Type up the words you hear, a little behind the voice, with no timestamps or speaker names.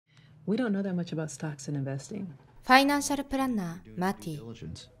We don't know that much about stocks and investing. ファイナンシャルプランナーマーティ。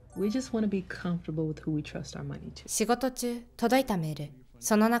 We just want to be comfortable with who we trust our money to. 仕事中届いたメール、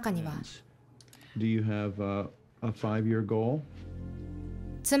その中には Do you have a 5-year goal?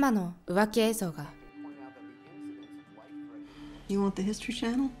 妻の浮気映像が。 You want the History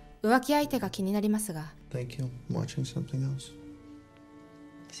Channel? 浮気相手が気になりますが Thank you. I'm watching something else.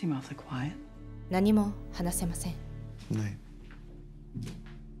 Seem awfully quiet. 何も話せません。 Night.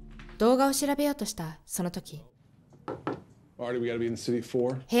 動画を調べようとしたその時、 Marty, we gotta be in the city at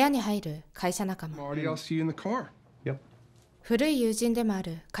 4. 部屋に入る会社仲間、 Marty, I'll see you in the car. Yep. 古い友人でもあ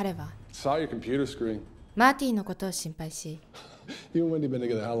る彼は Saw your computer screen. マーティのことを心配し、 You and Wendy been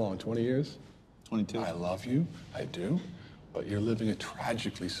together how long? 20 years? 22. I love you. I do. But you're living a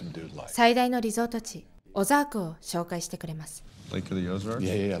tragically subdued life. 最大のリゾート地オザークを紹介してくれます。 Lake of the Ozarks?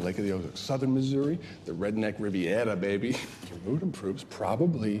 Yeah, Lake of the Ozarks. Southern Missouri, the redneck Riviera, baby. Your mood improves,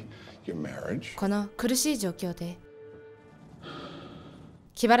 probably your marriage. この苦しい状況で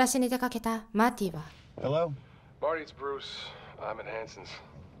気晴らしに出かけたマーティは Hello? Marty, it's Bruce. I'm at Hanson's.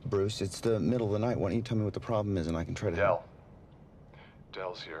 Bruce, it's the middle of the night. Why don't you tell me what the problem is and I can try to help?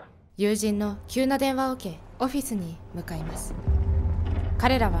 Dell's here. 友人の急な電話を受けオフィスに向かいます。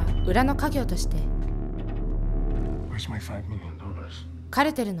彼らは裏の家業として Where's my $5 million? カ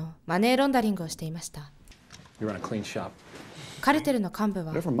ルテルのマネーロンダリングをしていました。 You're on a clean shop. カルテルの幹部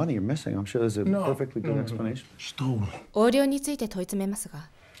は Whatever money you're missing, I'm sure there's a perfectly good explanation. Stolen. 横領について問い詰めますが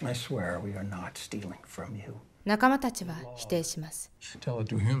I swear we are not stealing from you. 仲間たちは否定します。 Tell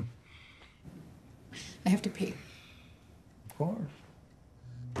it to him. I have to pee. Of course.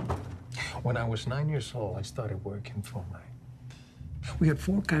 When I was 9 years old, I started working for mine. We had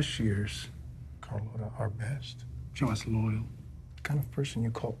 4 cashiers. Carlota, our best. She was loyal. The kind of person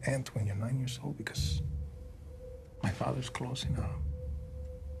you call aunt when you're 9 years old because my father's closing up.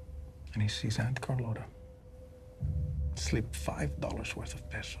 And he sees Aunt Carlota slip $5 worth of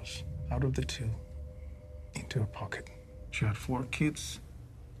pesos out of the till into her pocket. She had 4 kids,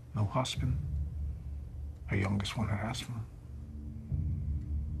 no husband. Her youngest one had asthma.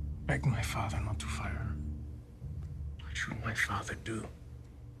 Begged my father not to fire her. What should my father do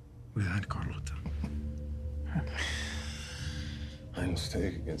with Aunt Carlota? My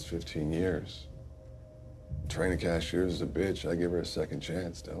mistake against 15 years. Train a cashier is a bitch. I give her a second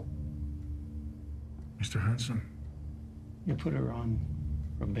chance, Dell. Mr. Hanson, You put her on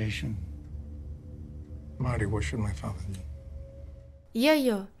probation. Marty, what should my father do? いよい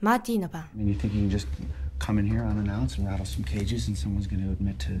よマーティの番。 I mean, you think you can just come in here unannounced and rattle some cages and someone's going to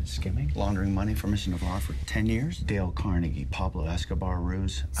admit to skimming? Laundering money for Mission Navarre for 10 years? Dale Carnegie, Pablo Escobar,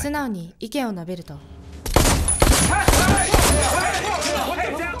 Ruse. 素直に意見を述べると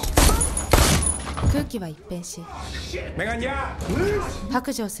空気は一変し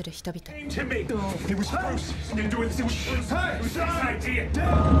白状する人々。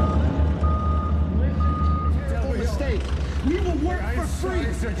 We will work for free!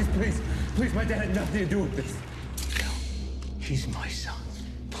 Please, please, my dad had nothing to do with this. He's my son.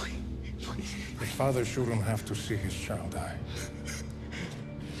 Please. The father shouldn't have to see his child die.「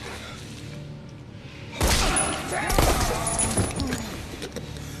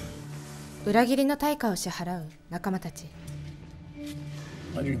裏切りの対価を支払う仲間たち。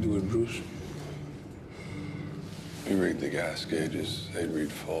 How'd you do it, Bruce? We rigged the gas gauges. They'd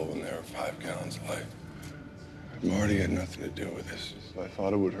read full when there were 5 gallons light. Marty had nothing to do with this. I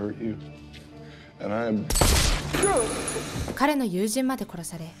thought it would hurt you. And I'm... 彼の友人まで殺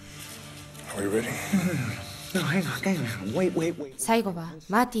され、 Are we ready? No, hang on. Wait. 最後は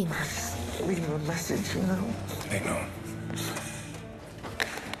マーティの番。 Leave him a message, you know? They know.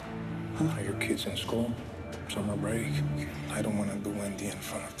 Are your kids in school? Summer break? I don't want to do Wendy in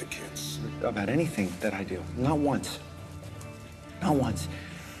front of the kids. About anything that I do. Not once. Not once.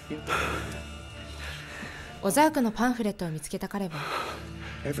 オザークのパンフレットを見つけた彼は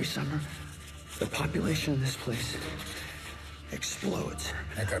Every summer, the population of this place explodes.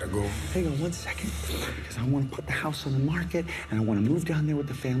 I gotta go. Hang on 1 second, because I want to put the house on the market, and I want to move down there with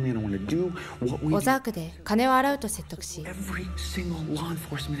the family, and I want to do what we オ do. ザークで金を洗うと説得し Every single law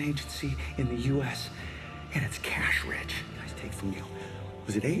enforcement agency in the U.S., and it's cash rich. Guys take from you.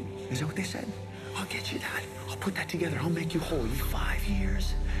 Was it 8? Is that what they said? I'll get you that. I'll put that together. I'll make you whole. You 5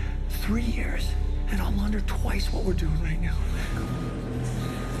 years, 3 years, and I'll launder twice what we're doing right now.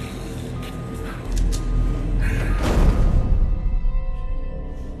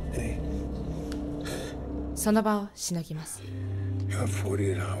 その場をしのぎます。 You have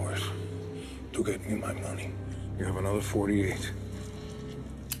 48 hours to get me my money. You have another 48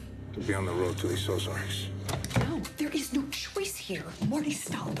 to be on the road to the Ozarks. No, there is no choice here. here. Marty,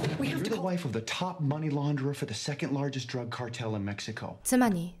 stop. We have You're to the go. wife of the top money launderer for the second largest drug cartel in Mexico. 妻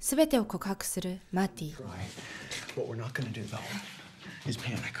に全てを告白するマーティ。 What we're not gonna do though is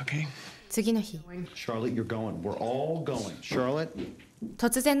panic, okay? 次の日、 Charlotte, you're going. We're all going. Charlotte,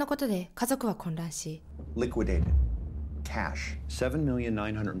 突然のことで家族は混乱し、 liquidated. Cash.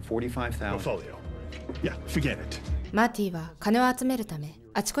 $7,945,000. Portfolio. Yeah, forget it. マーティは金を集めるため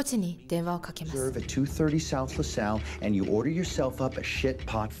あちこちに電話をかけます。 Serve at 230 South LaSalle, and you order yourself up a shit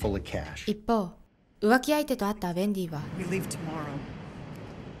pot full of cash. 一方、浮気相手と会ったウェンディは We leave tomorrow.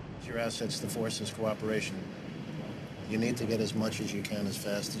 Your assets to force this cooperation. You need to get as much as you can as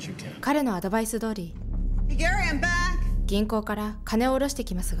fast as you can. 彼のアドバイス通り Hey, Gary, I'm back. 銀行から金を下ろして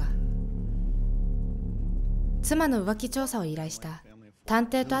きますが、妻の浮気調査を依頼した探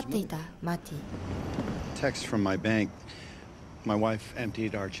偵と会っていたマーティ。 Text from my bank. My wife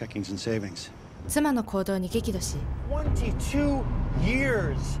emptied our checkings and savings. 妻の行動に激怒し、 22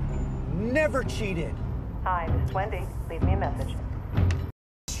 years. Never cheated. Hi, this is Wendy. Leave me a message.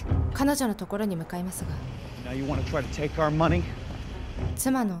 彼女のところに向かいますが、 Now you want to try to take our money?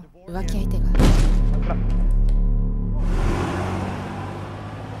 妻の浮気相手が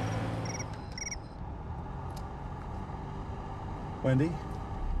Wendy?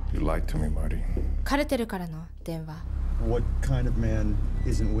 You lied to me, Marty. カルテルからの電話。 What kind of man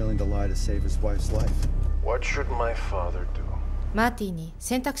isn't willing to lie to save his wife's life? What should my father do? マーティに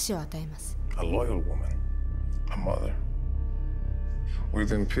選択肢を与えます。 A loyal woman. A mother.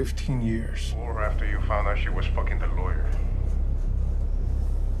 Within 15 years. Or after you found out she was fucking the lawyer.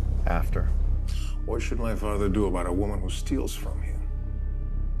 After. What should my father do about a woman who steals from him?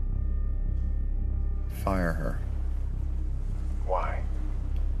 Fire her. Why?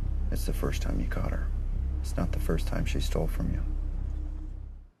 It's the first time you caught her. It's not the first time she stole from you.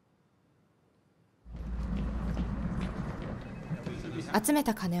 集め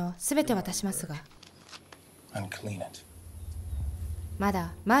た金をすべて渡しますが、 And clean it. ま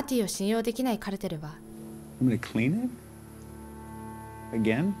だマーティを信用できないカルテルは I'm gonna clean it?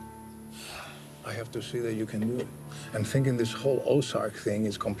 Again? I have to see that you can do it. And thinking this whole Ozark thing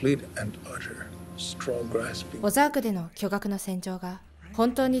is complete and utter straw grasping. オザークでの巨額の戦場が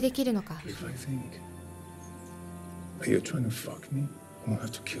本当にできるのか。 If I think that you're trying to fuck me, I'm gonna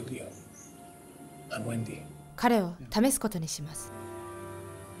have to kill you. And Wendy. 彼を試すことにします。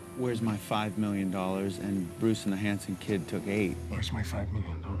 Where's my $5 million? And Bruce and the Hanson kid took 8. Where's my $5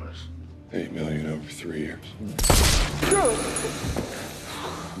 million? $8 million over 3 years.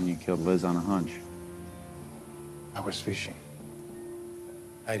 And you killed Liz on a hunch. I was fishing.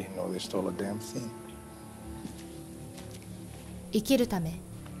 I didn't know they stole a damn thing. 生きるため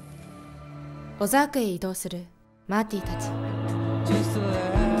オザークへ移動するマーティたち。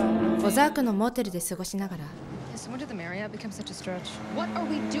オザークのモーテルで過ごしながら So when did the Marriott become such a stretch? What are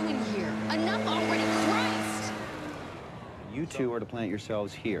we doing here? Enough already, Christ! You two are to plant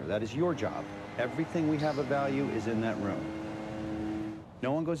yourselves here. That is your job. Everything we have of value is in that room.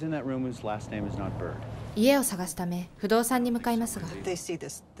 No one goes in that room whose last name is not Bird. 家を探すため不動産に向かいますが、 They see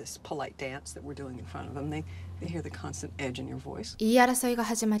this polite dance that we're doing in front of them. They hear the constant edge in your voice. 言い争いが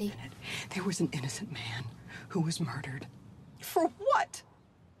始まり、 There was an innocent man who was murdered. For what?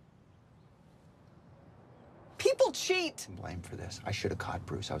 People cheat. I'm blamed for this. I should have caught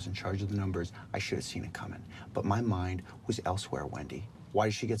Bruce. I was in charge of the numbers. I should have seen it coming. But my mind was elsewhere, Wendy. Why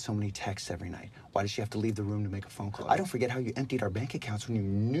does she get so many texts every night? Why does she have to leave the room to make a phone call? I don't forget how you emptied our bank accounts when you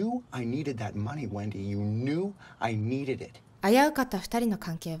knew I needed that money, Wendy. You knew I needed it. 危うかった2人の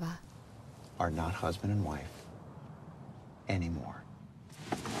関係は Are not husband and wife anymore.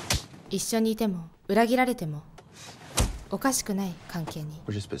 一緒にいても裏切られてもおかしくない関係に。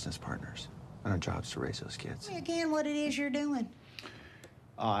 We're just business partners. And our job's to raise those kids. Again, what it is you're doing.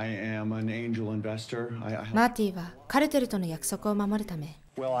 I am an angel investor. マーティはカルテルとの約束を守るため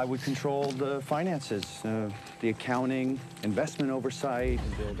Well, I would control the finances, the accounting, investment oversight,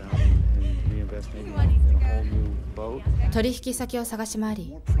 and build out and reinvest maybe in a whole new boat. 取引先を探し回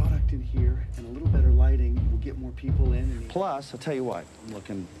り More product in here and a little better lighting will get more people in. Plus, I'll tell you what, I'm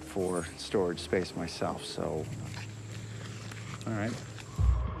looking for storage space myself, so. All right.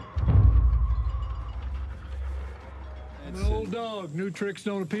 I'm an old dog. New tricks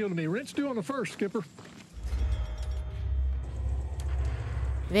don't appeal to me. Rinse due on the first, Skipper.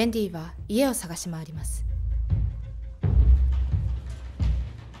 ウェンディは家を探し回ります。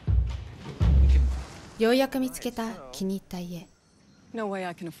ようやく見つけた気に入った家。 No way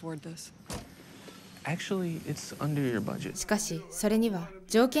I can afford this. Actually, it's under your budget. しかしそれには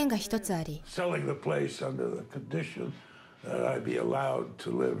条件が一つあり、 Selling the place under the condition that I be allowed to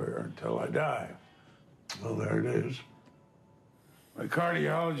live here until I die. Well, there it is. My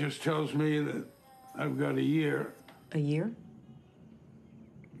cardiologist tells me that I've got a year. A year?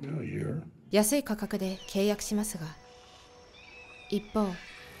 A year? 安い価格で契約しますが、一方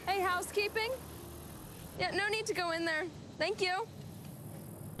Hey, housekeeping? Yeah, no need to go in there. Thank you.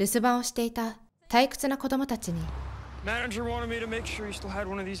 留守番をしていた退屈な子供たちに Manager wanted me to make sure you still had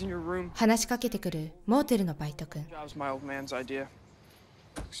one of these in your room. 話しかけてくるモーテルのバイト君。 That was my old man's idea.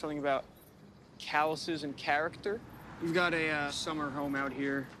 Something about calluses and character. We've got a summer home out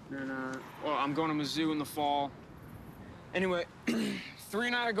here, and well, I'm going to Mizzou in the fall. Anyway, 3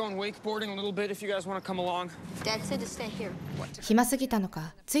 and I are going wakeboarding a little bit if you guys want to come along. Dad said to stay here. 暇すぎたの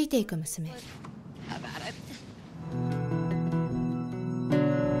かついていく娘。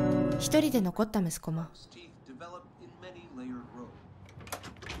一人で残った息子も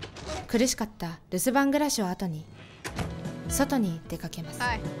苦しかった留守番暮らしを後に外に出かけます。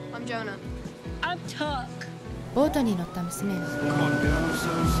 Hi, I'm Jonah. I'm Tuck. ボートに乗った娘は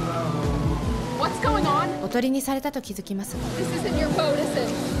What's going on? おとりにされたと気づきますが This isn't your boat, is it?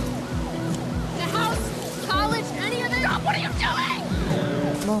 The house, college, any of it? Stop! What are you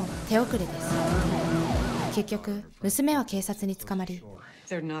doing? もう手遅れです。結局娘は警察に捕まり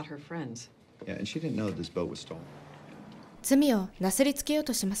They're not her friends. Yeah, and she didn't know this boat was stolen. 罪をなすりつけよう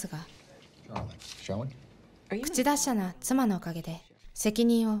としますが Shall we? 口達者な妻のおかげで責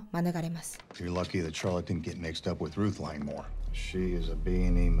任を免れます。 You're lucky that Charlotte didn't get mixed up with Ruth Langmore. She is a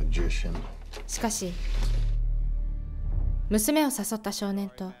B&E magician. しかし娘を誘った少年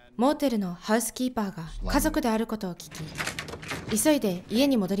とモーテルのハウスキーパーが家族であることを聞き急いで家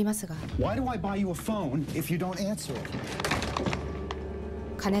に戻りますが Why do I buy you a phone if you don't answer it?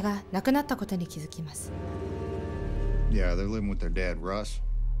 金がなくなったことに気づきます。 Yeah, they're living with their dad, Russ.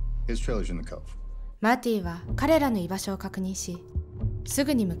 His trailer's in the cove. マーティは彼らの居場所を確認しす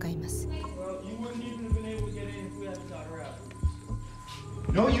ぐに向かいます。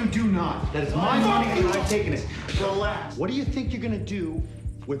 No, you do not. That is my money and I've taken it. Relax. What do you think you're gonna do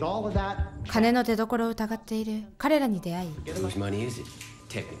with all of that? 金の出所を疑っている彼らに出会い Whose money is it,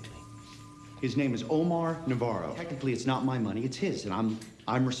 technically? His name is Omar Navarro. Technically, it's not my money, it's his, and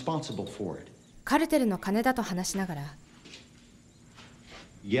I'm responsible for it. カルテルの金だと話しながら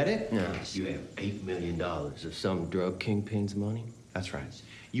Get it? No, you have $8 million of some drug kingpin's money? That's right.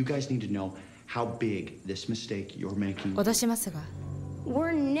 You guys need to know how big this mistake you're making. 脅しますが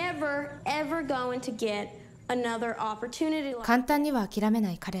We're never, ever going to get another opportunity. 簡単には諦め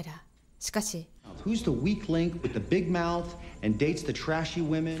ない彼ら。しかし Who's the weak link with the big mouth and dates the trashy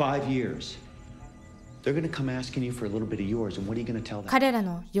women? 5 years. They're gonna come asking you for a little bit of yours, and what are you gonna tell them? 彼ら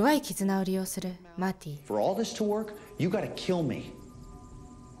の弱い絆を利用するマーティ。 For all this to work, you gotta kill me.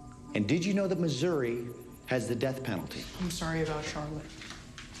 And did you know that Missouri has the death penalty? I'm sorry about Charlotte.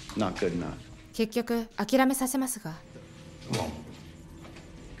 Not good enough. 結局諦めさせますが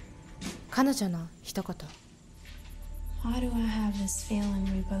彼女の一言 Why do I have this feeling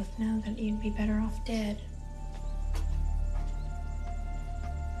we both know that you'd be better off dead?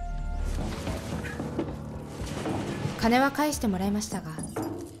 金は返してもらいましたが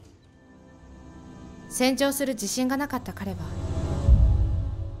洗浄する自信がなかった彼は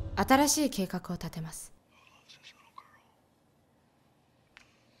新しい計画を立てます。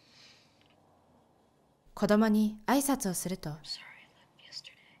子供に挨拶をすると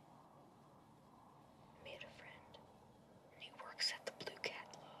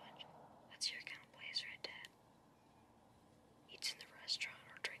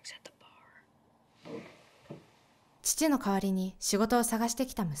父の代わりに仕事を探して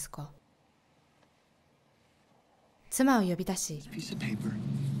きた息子。妻を呼び出し、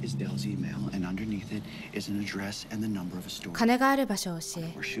金がある場所を教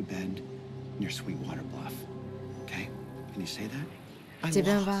え、自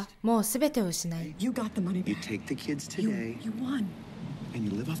分はもうすべてを失い、And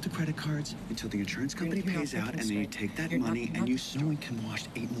you live off the credit cards until the insurance company pays out, and then you take that money and you no one can wash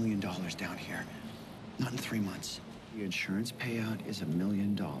 $8 million down here. Not in 3 months. The insurance payout is $1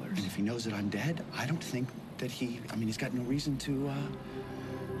 million. And if he knows that I'm dead, I don't think that he's got no reason to,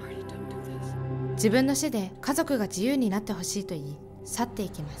 自分の死で家族が自由になってほしいと言い、去ってい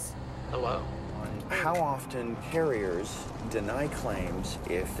きます。Hello. How often carriers deny claims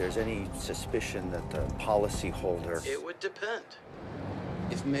if there's any suspicion that the policyholder... It would depend.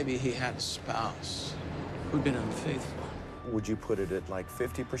 If maybe he had a spouse who'd been unfaithful. Would you put it at like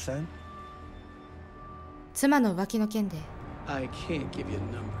 50%? 妻の浮気の件で I can't give you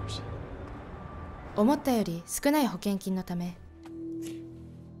numbers. 思ったより少ない保険金のため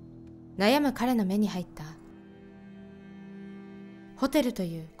悩む彼の目に入ったホテルと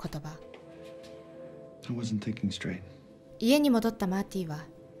いう言葉。 I wasn't thinking straight. 家に戻ったマーティは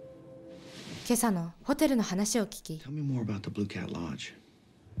今朝のホテルの話を聞き、 Tell me more about the Blue Cat Lodge.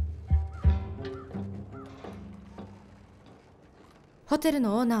 ホテル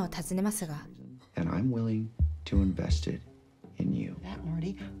のオーナーを訪ねますが、 And I'm willing to invest it in you. That,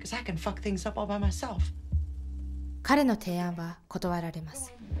 Marty, because I can fuck things up all by myself. 彼の提案は断られま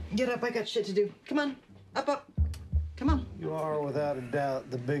す。 Get up, I got shit to do. Come on, up, up. Come on. You are without a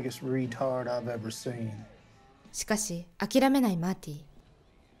doubt the biggest retard I've ever seen. しかし諦めないマーティ。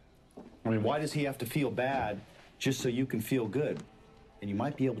 I mean, why does he have to feel bad just so you can feel good? And you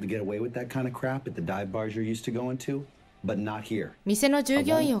might be able to get away with that kind of crap at the dive bars you're used to going to, but not here. 店の従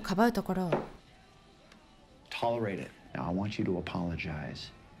業員をかばうところを Tolerate it. Now I want you to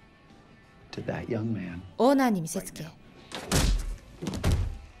apologize to that young man. オーナーに見せつけ、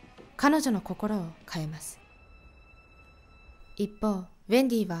彼女の心を変えます。一方、ウェン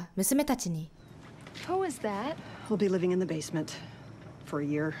ディは娘たちに Who is that? We'll be living in the basement for a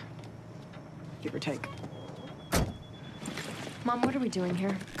year, give or take. Mom, what are we doing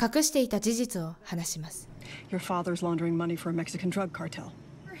here? 隠していた事実を話します。 Your father's laundering money for a Mexican drug cartel.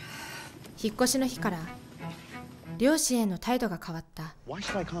 引っ越しの日から両親への態度が変わった。 Why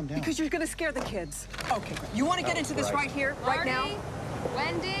should I calm down? Because you're gonna scare the kids. Okay, you want to get into this right here, right now?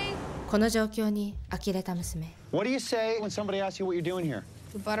 Wendy? この状況に呆れた娘。 What do you say when somebody asks you what you're doing here?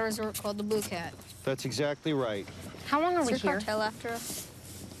 We bought a resort called the Blue Cat. That's exactly right. How long are we Is your here? cartel after us?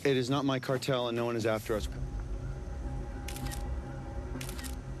 It is not my cartel and no one is after us.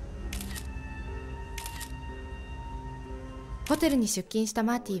 ホテルに出勤した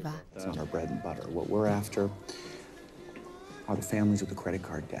マーティは It's not our bread and butter. What we're after are the families with the credit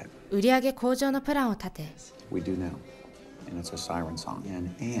card debt. 売上向上のプランを立て、 We do now. And it's a siren song.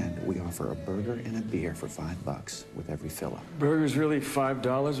 And we offer a burger and a beer for $5 with every fill up. Burger's really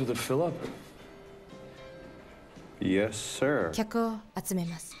 $5 with a fill up? Yes, sir. 客を集め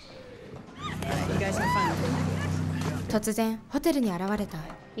ます。 You guys have fun. 突然ホテルに現れた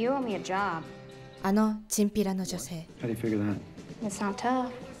You owe me a job. あのチンピラの女性。 How do you figure that? It's not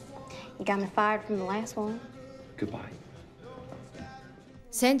tough. You got me fired from the last one. Goodbye.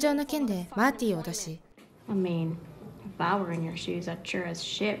 戦場の件でマーティを脅し、 I mean, if I were in your shoes, I'd sure as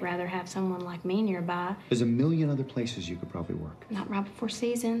shit rather have someone like me nearby. There's a million other places you could probably work. Not right before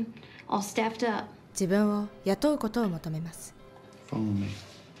season. All staffed up. 自分を雇うことを求めます。 Follow me.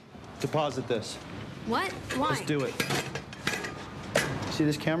 Deposit this. What? Why? Let's do it. See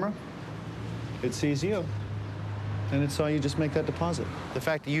this camera? It sees you. And it saw you just make that deposit. The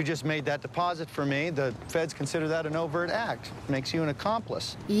fact that you just made that deposit for me, the feds consider that an overt act. Makes you an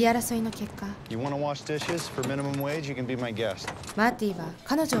accomplice. 言い争いの結果、 You want to wash dishes for minimum wage? You can be my guest. マーティは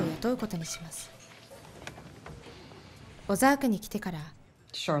彼女を雇うことにします。オザークに来てから、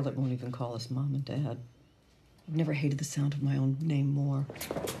 Charlotte won't even call us mom and dad. I've never hated the sound of my own name more.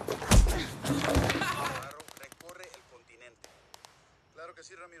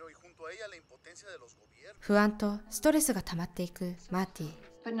 不安とストレスが溜まっていくマーティ。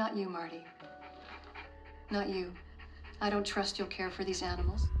 But not you, Marty. Not you. I don't trust you'll care for these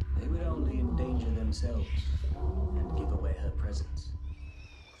animals. They would only endanger themselves and give away her presence.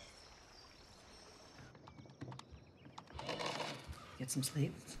 Get some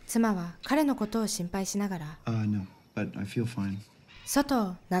sleep. 妻は彼のことを心配しながら、 No, but I feel fine. 外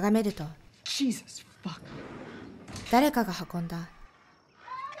を眺めると、 Jesus fuck. 誰かが運んだ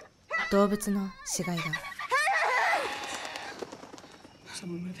動物の死骸が。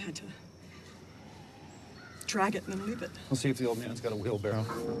 Someone would have had to drag it and then leave it. We'll see if the old man's got a wheelbarrow.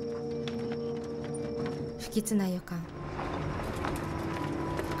 不吉な予感。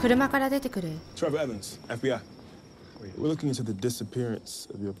車から出てくる Trevor Evans, FBI. We're looking into the disappearance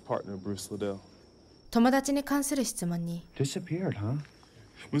of your partner, Bruce Liddell. 友達に関する質問に Disappeared, huh?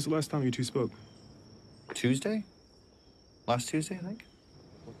 When's the last time you two spoke? Tuesday? Last Tuesday, I think.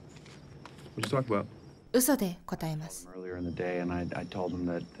 What'd you talk about? 嘘で答えます。 Earlier in the day, and I told him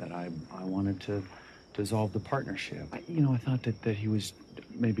that I wanted to dissolve the partnership. I thought that he was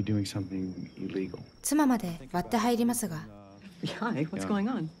maybe doing something illegal. 妻まで割って入りますが、 Hi, what's going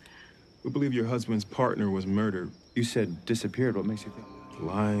on? We believe your husband's partner was murdered. You said disappeared. What makes you think? The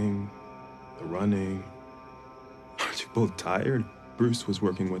lying, the running. Aren't you both tired? Bruce was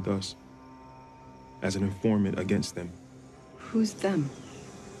working with us as an informant against them. Who's them?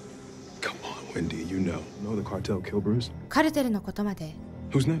 Come on, Wendy, you know. Know the cartel killed Bruce? カルテルのことまで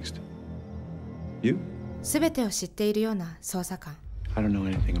Who's next? You? 全てを知っているような捜査官。 I don't know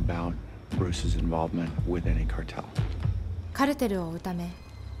anything about Bruce's involvement with any cartel. カルテルを追うため、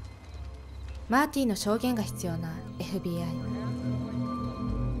マーティの証言が必要な FBI。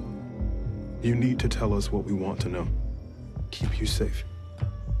 You need to tell us what we want to know. keep you safe.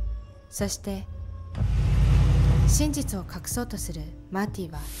 そして真実を隠そうとするマーテ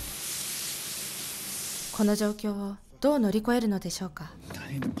ィはこの状況をどう乗り越えるのでしょうか。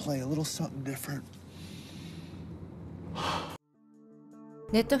I need to play a little something different.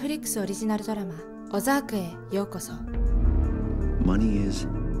 Netflix オリジナルドラマ「オザークへようこそ」。Money is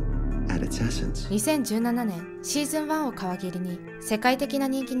at its essence. 2017年シーズン1を皮切りに世界的な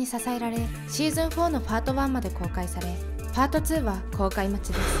人気に支えられ、シーズン4のパート1まで公開され、パート2は公開待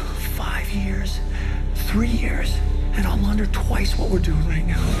ちです。5 years, 3 years, and I'm under twice what we're doing right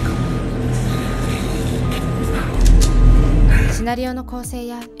now. シナリオの構成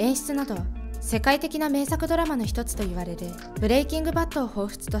や演出など世界的な名作ドラマの一つと言われるブレイキングバッドを彷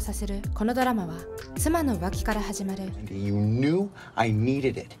彿とさせるこのドラマは、妻の浮気から始まる。 You knew I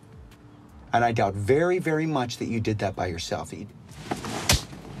needed it. And I doubt very, very much that you did that by yourself.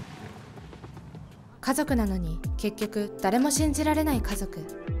 家族なのに結局誰も信じられない家族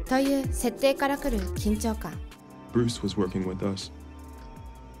という設定からくる緊張感。 Bruce was working with us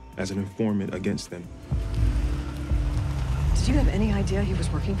as an informant against them. Did you have any idea he was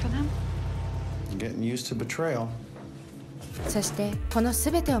working for them? Getting used to betrayal. そしてこの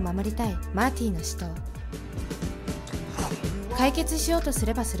全てを守りたいマーティの死闘。解決しようとす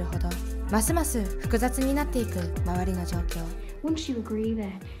ればするほどますます複雑になっていく周りの状況。Wouldn't you agree that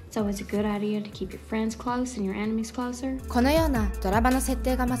it's always a good idea to keep your friends close and your enemies closer? このようなドラマの設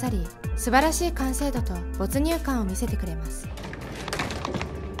定が混ざり、素晴らしい完成度と没入感を見せてくれます。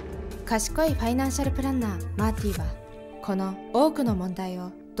賢いファイナンシャルプランナーマーティはこの多くの問題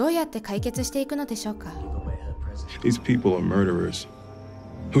をどうやって解決していくのでしょうか。 These people are murderers.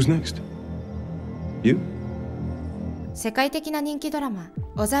 Who's next? You? 世界的な人気ドラマ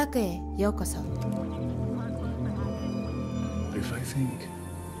「オザークへようこそ」。 If I think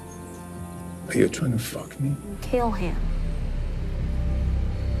that you're trying to fuck me, Kill him.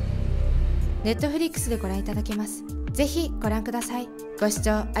 Netflix でご覧いただけます。ぜひご覧ください。ご視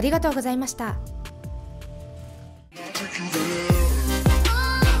聴ありがとうございました。